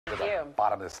the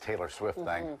bottom of this Taylor Swift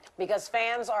thing. Because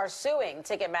fans are suing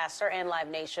Ticketmaster and Live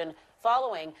Nation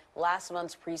following last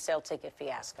month's pre-sale ticket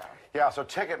fiasco. Yeah, so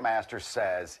Ticketmaster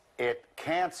says it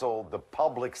canceled the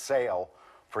public sale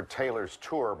for Taylor's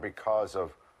tour because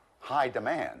of high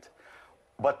demand.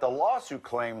 But the lawsuit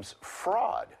claims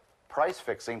fraud, price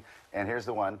fixing, and here's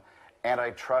the one,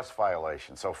 antitrust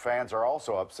violation. So fans are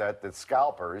also upset that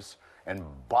scalpers and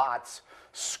bots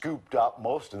scooped up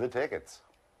most of the tickets.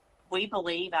 We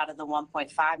believe out of the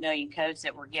 1.5 million codes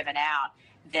that were given out,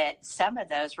 that some of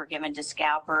those were given to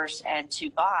scalpers and to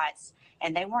bots,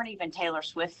 and they weren't even Taylor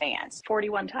Swift fans.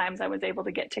 41 times I was able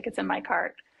to get tickets in my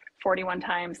cart. 41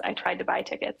 times I tried to buy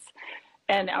tickets,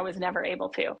 and I was never able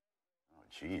to. Oh,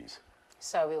 jeez.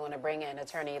 So we want to bring in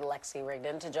attorney Lexie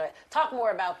Rigden to talk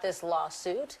more about this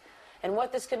lawsuit and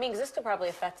what this could mean, because this could probably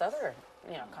affect other,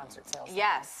 concert sales.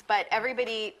 Yes, but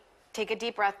everybody take a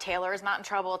deep breath. Taylor is not in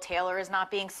trouble. Taylor is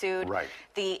not being sued. Right.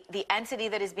 The entity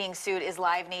that is being sued is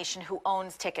Live Nation, who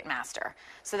owns Ticketmaster.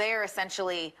 So they are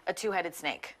essentially a two-headed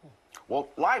snake. Well,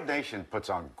 Live Nation puts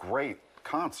on great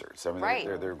concerts. I mean, Right.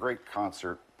 they're great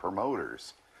concert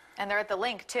promoters. And they're at the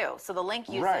Link, too. So the Link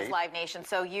uses Right. Live Nation.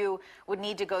 So you would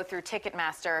need to go through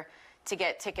Ticketmaster to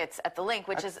get tickets at the Link,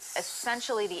 which is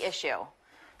essentially the issue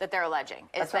that they're alleging,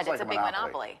 is that it's a big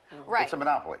monopoly. Right. It's a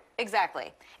monopoly.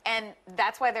 Exactly. And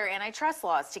that's why there are antitrust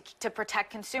laws, to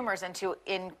protect consumers and to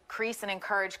increase and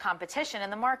encourage competition in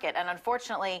the market. And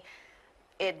unfortunately,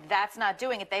 that's not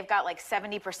doing it. They've got like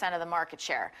 70% of the market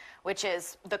share, which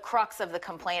is the crux of the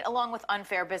complaint, along with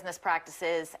unfair business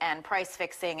practices and price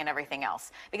fixing and everything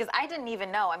else. Because I didn't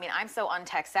even know, I mean, I'm so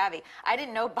untech savvy, I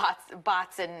didn't know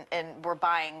bots and were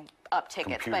buying up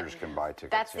tickets. Computers can buy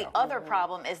tickets. That's the other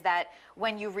problem, is that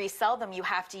when you resell them, you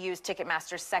have to use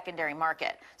Ticketmaster's secondary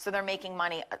market. So they're making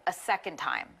money a second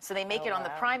time. So they make it on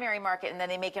the primary market, and then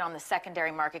they make it on the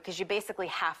secondary market, because you basically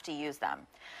have to use them.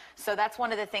 So that's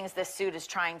one of the things this suit is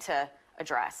trying to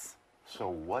address. So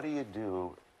what do you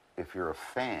do if you're a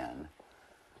fan?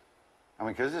 I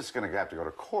mean, because this is going to have to go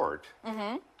to court.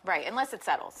 Right, unless it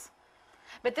settles.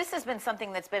 But this has been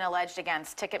something that's been alleged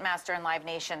against Ticketmaster and Live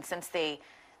Nation since the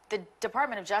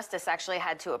Department of Justice actually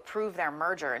had to approve their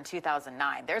merger in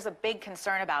 2009. There's a big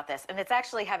concern about this, and it's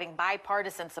actually having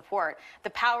bipartisan support. The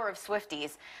power of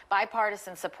Swifties,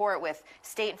 bipartisan support with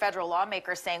state and federal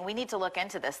lawmakers saying, we need to look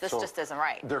into this. This just isn't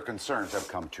right. Their concerns have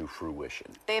come to fruition.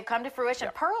 They have come to fruition.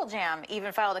 Yeah. Pearl Jam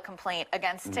even filed a complaint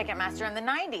against Ticketmaster in the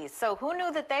 90s. So who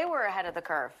knew that they were ahead of the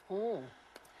curve?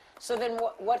 So then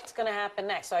what's going to happen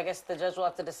next? So I guess the judge will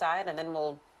have to decide, and then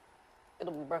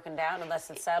it'll be broken down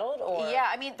unless it's settled, or yeah,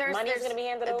 I mean, money's going to be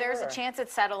handed over. There's a chance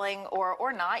it's settling,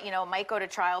 or not. You know, it might go to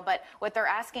trial. But what they're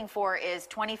asking for is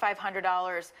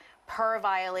 $2,500 per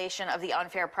violation of the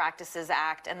Unfair Practices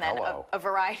Act, and then a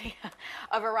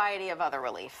variety of other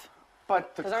relief.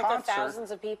 But the Because aren't there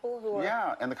thousands of people who are...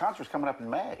 Yeah, and the concert's coming up in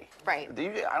May. Right.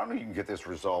 I don't know if you can get this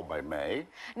resolved by May.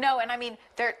 No, and I mean,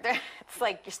 it's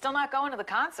like you're still not going to the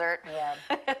concert. Yeah.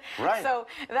 Right. So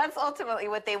that's ultimately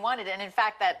what they wanted. And in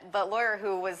fact, the lawyer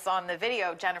who was on the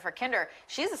video, Jennifer Kinder,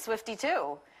 she's a Swiftie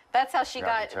too. That's how she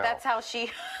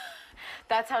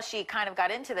that's how she kind of got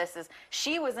into this, is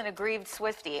she was an aggrieved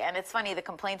Swiftie. And it's funny, the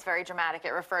complaint's very dramatic.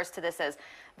 It refers to this as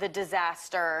the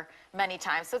disaster many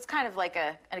times. So it's kind of like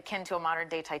akin to a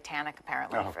modern-day Titanic,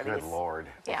 apparently. Oh, for good these. Lord.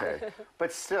 Yeah. Okay.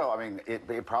 But still, I mean,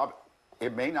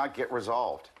 it may not get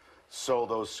resolved. So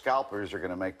those scalpers are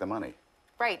going to make the money.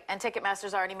 Right, and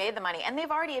Ticketmaster's already made the money. And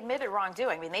they've already admitted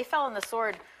wrongdoing. I mean, they fell on the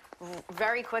sword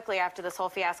very quickly after this whole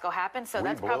fiasco happened. So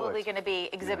that's probably going to be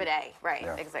Exhibit A. Right,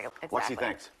 Yeah. exactly. Lexie,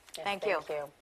 thanks. Yes, Thank you.